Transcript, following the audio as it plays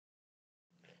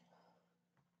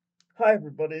Hi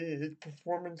everybody, it's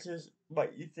Performances by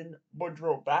Ethan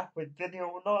Boudreau back with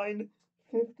video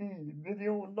 950,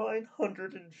 video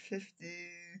 950.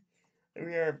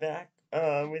 We are back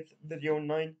with video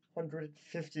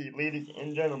 950, ladies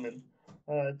and gentlemen.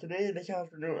 Today, this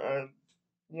afternoon,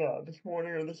 this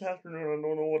morning or this afternoon, I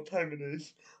don't know what time it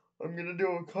is. I'm gonna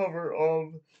do a cover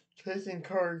of Chasing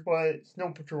Cars by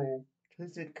Snow Patrol.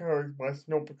 Chasing Cars by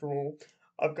Snow Patrol.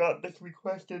 I've got this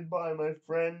requested by my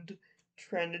friend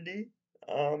Trinity.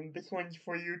 This one's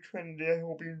for you, Trinity. I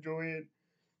hope you enjoy it.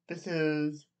 This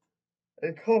is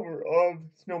a cover of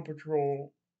Snow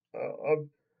Patrol, of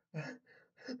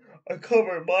a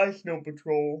cover by Snow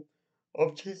Patrol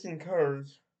of Chasing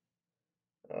Cars.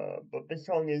 But this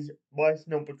song is by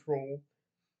Snow Patrol.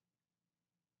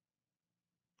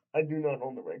 I do not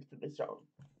own the rights to this song.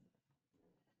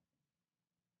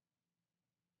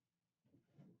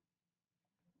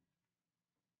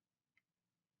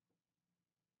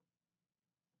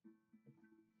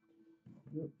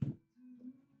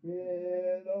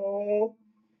 Get all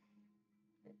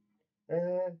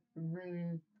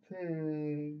everything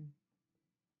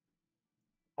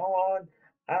on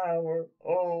our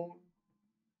own.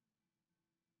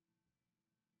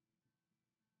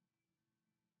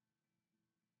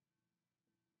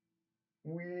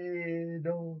 We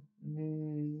don't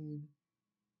need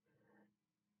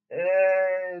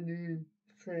anything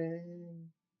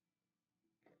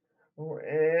or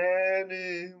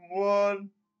anyone.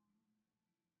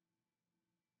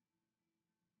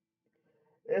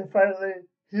 If I lay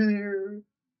here,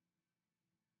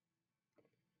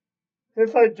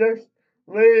 if I just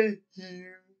lay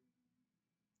here,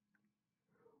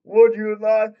 would you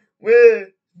lie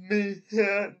with me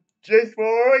and just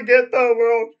forget the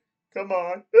world? Come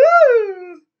on.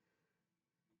 Woo!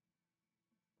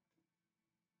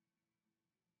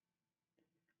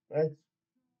 Let's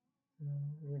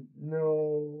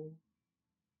know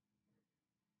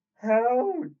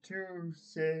how to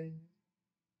say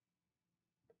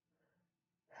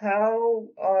how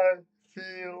I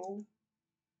feel.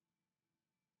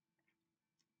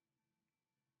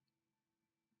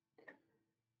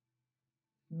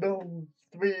 Those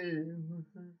three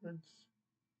words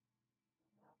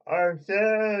are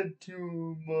said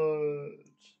too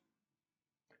much.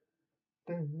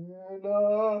 They're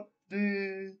not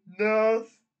enough.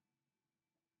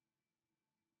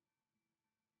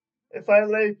 If I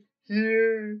lay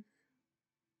here,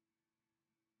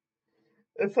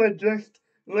 if I just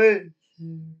lay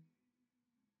here,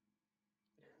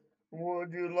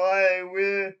 would you lie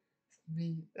with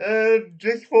me and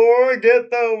just forget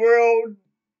the world?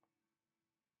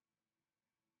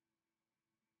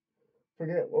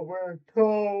 Forget what we're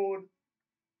told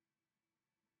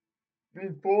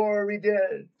before we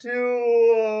get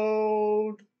too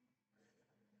old.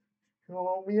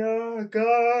 Show me a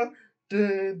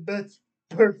garden that's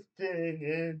bursting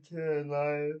into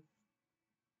life.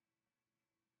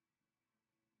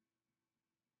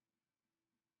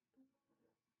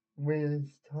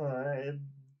 Waste time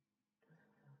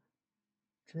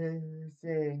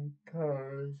chasing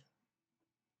cars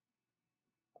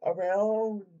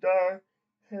around our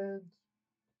heads.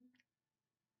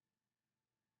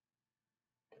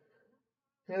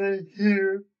 And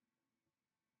here,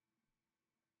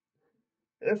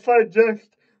 if I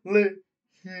just lay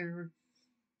here,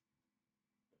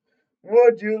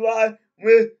 would you lie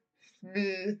with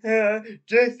me and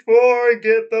just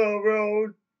forget the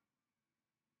road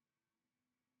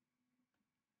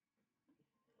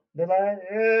that I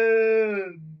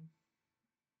am?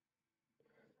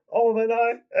 All that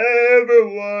I ever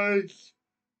was.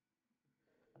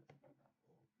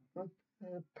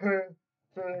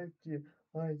 Perfect you.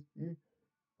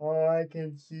 I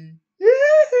can see.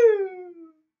 Yahoo!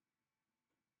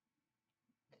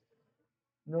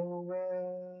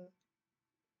 Nowhere.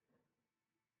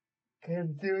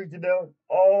 Confused about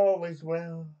all is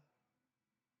well.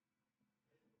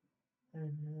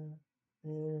 And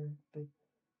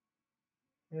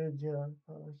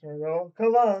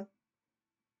come on.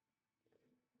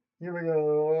 Here we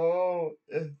go.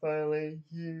 If I lay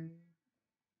here.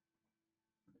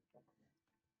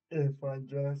 If I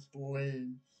just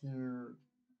lay here.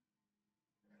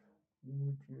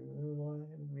 Would you lie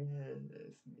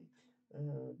with me?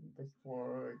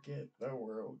 Before I get the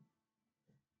world.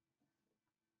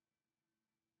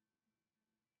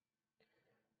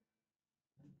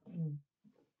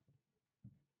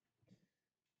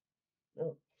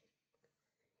 Oh.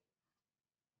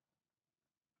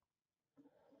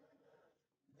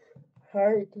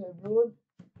 Hi to everyone.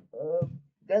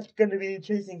 That's gonna be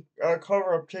chasing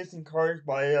cover of Chasing Cars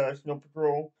by Snow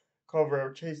Patrol. Cover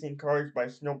of Chasing Cars by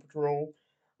Snow Patrol.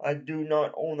 I do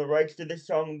not own the rights to this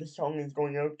song. This song is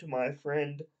going out to my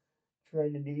friend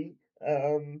Trinity.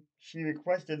 She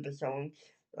requested the song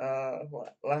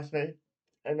last night,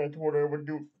 and I told her I would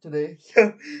do it today.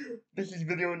 So this is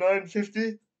video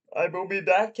 950. I will be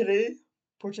back today,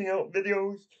 pushing out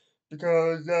videos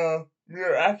because we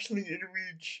are actually in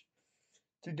reach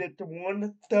to get to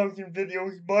 1,000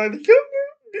 videos by the summer,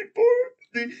 before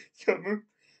the summer,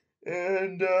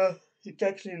 and it's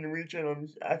actually in reach, and I'm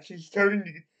actually starting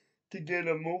to get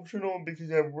emotional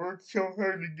because I've worked so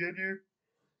hard to get here,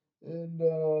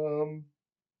 and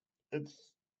it's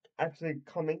actually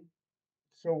coming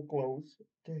so close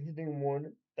to hitting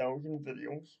 1,000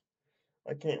 videos.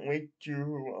 I can't wait to.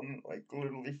 I'm like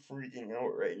literally freaking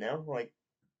out right now. Like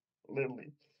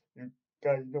literally, you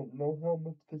guys don't know how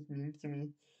much this means to me.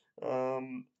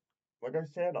 Um, like I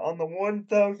said, on the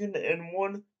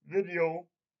 1,001 video,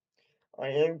 I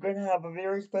am gonna have a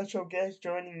very special guest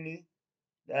joining me.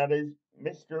 That is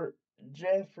Mr.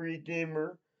 Jeffrey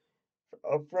Gamer,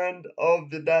 a friend of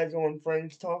the Dazzle and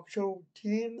Franks talk show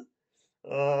team.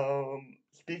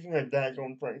 Speaking of Dazzle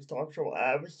and Frank's talk show,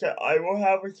 I will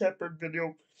have a separate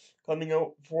video coming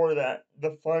out for that,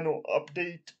 the final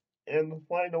update and the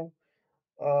final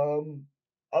um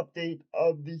update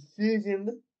of the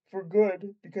season for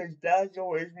good, because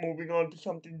Dazzle is moving on to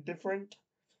something different.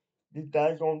 The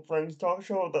Dazzle and Friends talk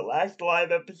show, the last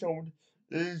live episode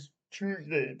is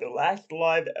Tuesday. The last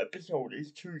live episode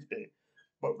is Tuesday.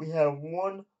 But we have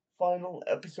one final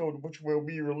episode which will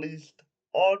be released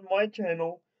on my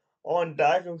channel, on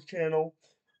Dazzle's channel,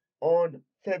 on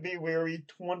February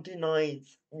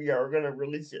 29th. We are going to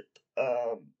release it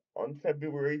on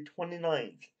February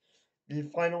 29th. The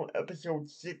final episode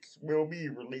 6 will be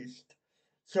released.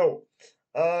 So,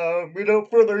 without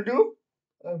further ado,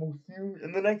 I will see you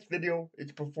in the next video.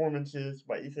 It's Performances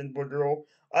by Ethan Boudreau.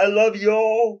 I love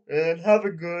y'all, and have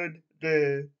a good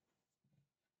day.